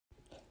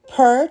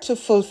Prayer to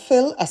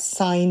fulfill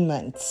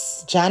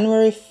assignments,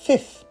 January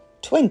 5th,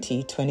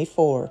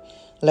 2024.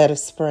 Let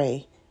us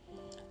pray.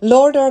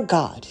 Lord our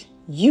God,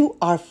 you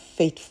are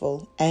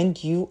faithful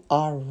and you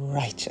are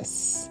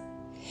righteous.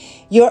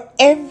 Your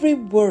every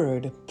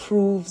word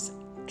proves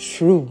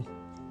true.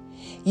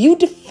 You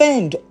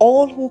defend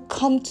all who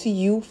come to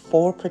you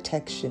for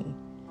protection.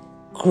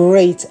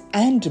 Great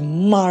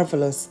and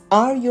marvelous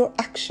are your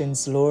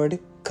actions, Lord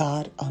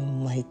God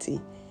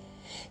Almighty.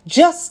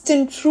 Just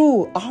and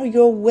true are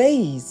your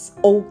ways,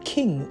 O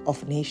King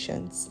of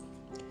nations.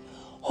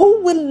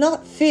 Who will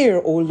not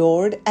fear, O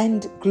Lord,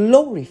 and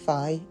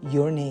glorify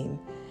your name?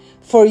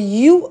 For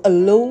you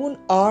alone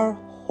are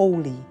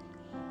holy.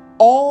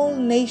 All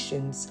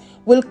nations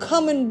will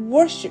come and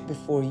worship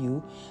before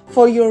you,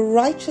 for your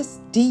righteous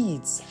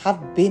deeds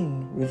have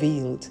been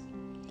revealed.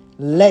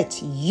 Let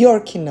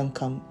your kingdom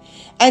come,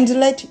 and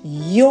let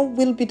your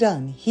will be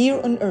done here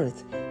on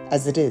earth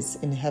as it is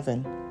in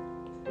heaven.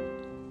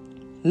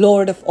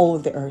 Lord of all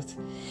the earth,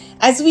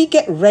 as we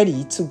get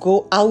ready to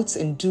go out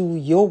and do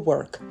your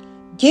work,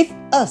 give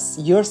us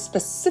your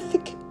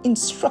specific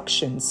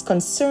instructions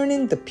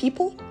concerning the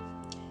people,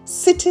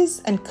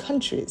 cities, and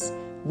countries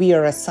we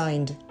are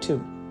assigned to.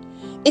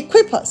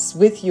 Equip us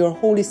with your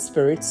Holy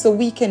Spirit so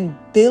we can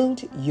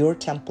build your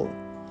temple.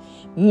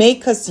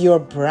 Make us your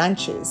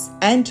branches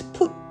and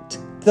put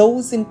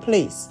those in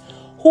place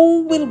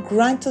who will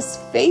grant us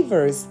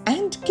favors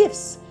and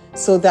gifts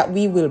so that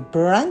we will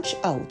branch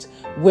out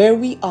where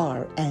we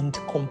are and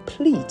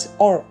complete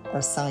our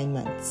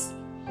assignments.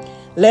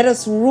 Let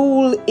us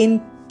rule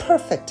in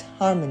perfect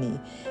harmony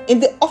in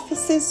the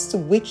offices to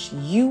which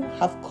you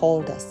have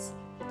called us.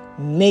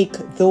 Make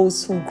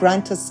those who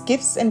grant us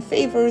gifts and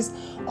favors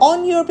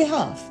on your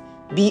behalf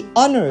be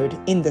honored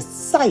in the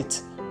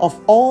sight of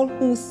all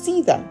who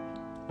see them,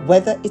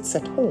 whether it's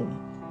at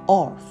home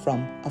or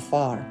from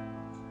afar.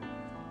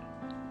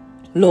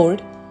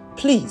 Lord,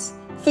 please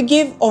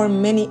forgive our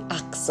many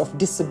acts of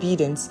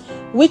disobedience,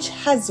 which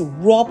has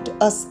robbed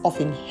us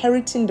of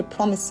inheriting the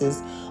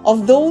promises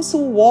of those who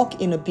walk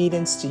in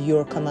obedience to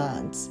your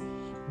commands.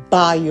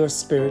 By your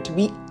Spirit,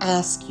 we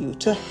ask you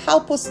to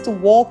help us to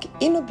walk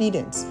in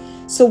obedience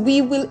so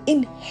we will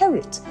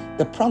inherit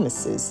the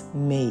promises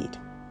made.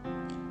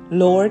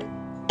 Lord,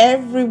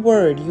 every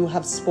word you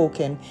have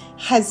spoken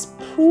has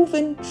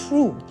proven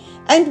true,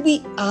 and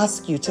we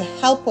ask you to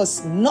help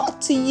us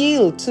not to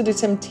yield to the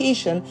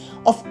temptation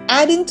of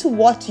adding to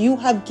what you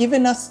have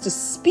given us to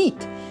speak,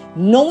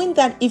 knowing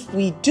that if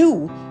we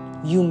do,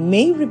 you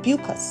may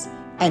rebuke us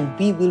and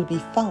we will be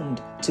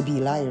found to be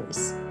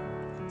liars.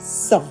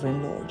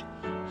 Sovereign Lord,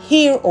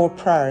 hear our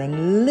prayer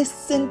and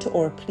listen to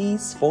our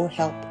pleas for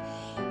help.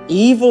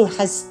 Evil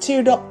has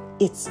stirred up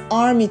its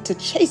army to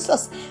chase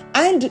us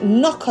and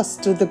knock us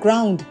to the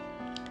ground.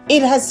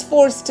 It has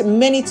forced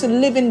many to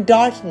live in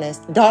darkness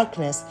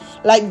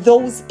like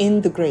those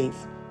in the grave.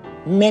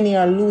 Many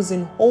are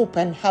losing hope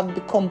and have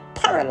become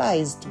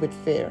paralyzed with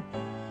fear.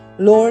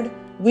 Lord,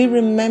 we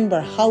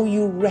remember how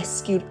you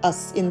rescued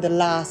us in the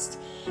last,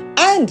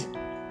 and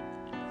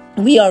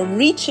we are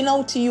reaching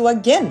out to you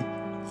again,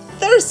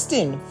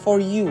 thirsting for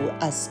you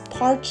as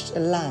parched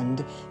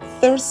land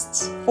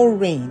thirsts for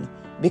rain,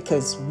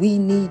 because we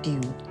need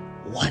you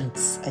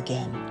once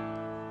again.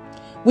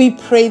 We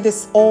pray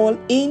this all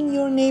in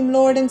your name,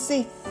 Lord, and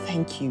say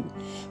thank you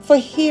for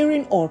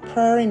hearing our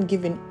prayer and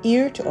giving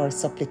ear to our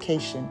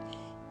supplication.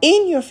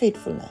 In your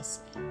faithfulness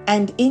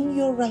and in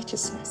your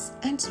righteousness,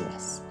 answer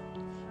us.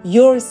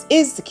 Yours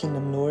is the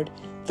kingdom, Lord,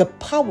 the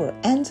power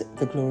and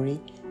the glory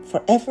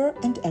forever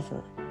and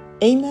ever.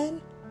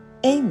 Amen,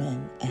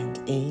 amen,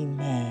 and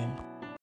amen.